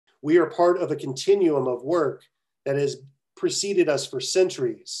We are part of a continuum of work that has preceded us for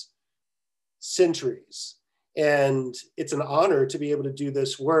centuries. And it's an honor to be able to do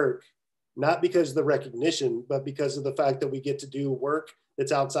this work, not because of the recognition, but because of the fact that we get to do work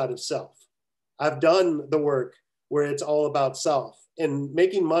that's outside of self. I've done the work where it's all about self, and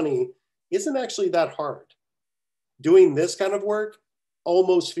making money isn't actually that hard. Doing this kind of work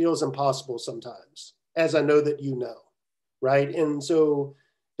almost feels impossible sometimes, as I know that you know, right? And so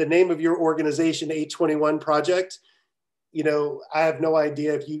the name of your organization, 821 Project, you know, I have no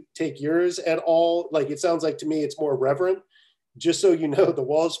idea if you take yours at all. Like, it sounds like to me it's more reverent. Just so you know, the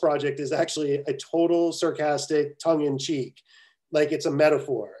Walls Project is actually a total sarcastic, tongue-in-cheek. Like, it's a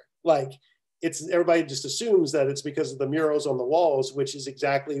metaphor. Like, it's, everybody just assumes that it's because of the murals on the walls, which is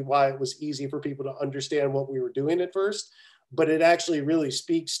exactly why it was easy for people to understand what we were doing at first. But it actually really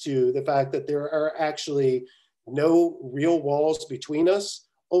speaks to the fact that there are actually no real walls between us,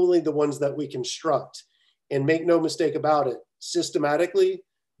 only the ones that we construct. And make no mistake about it, systematically,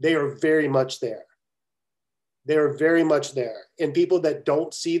 they are very much there. They are very much there. And people that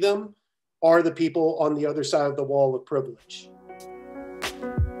don't see them are the people on the other side of the wall of privilege.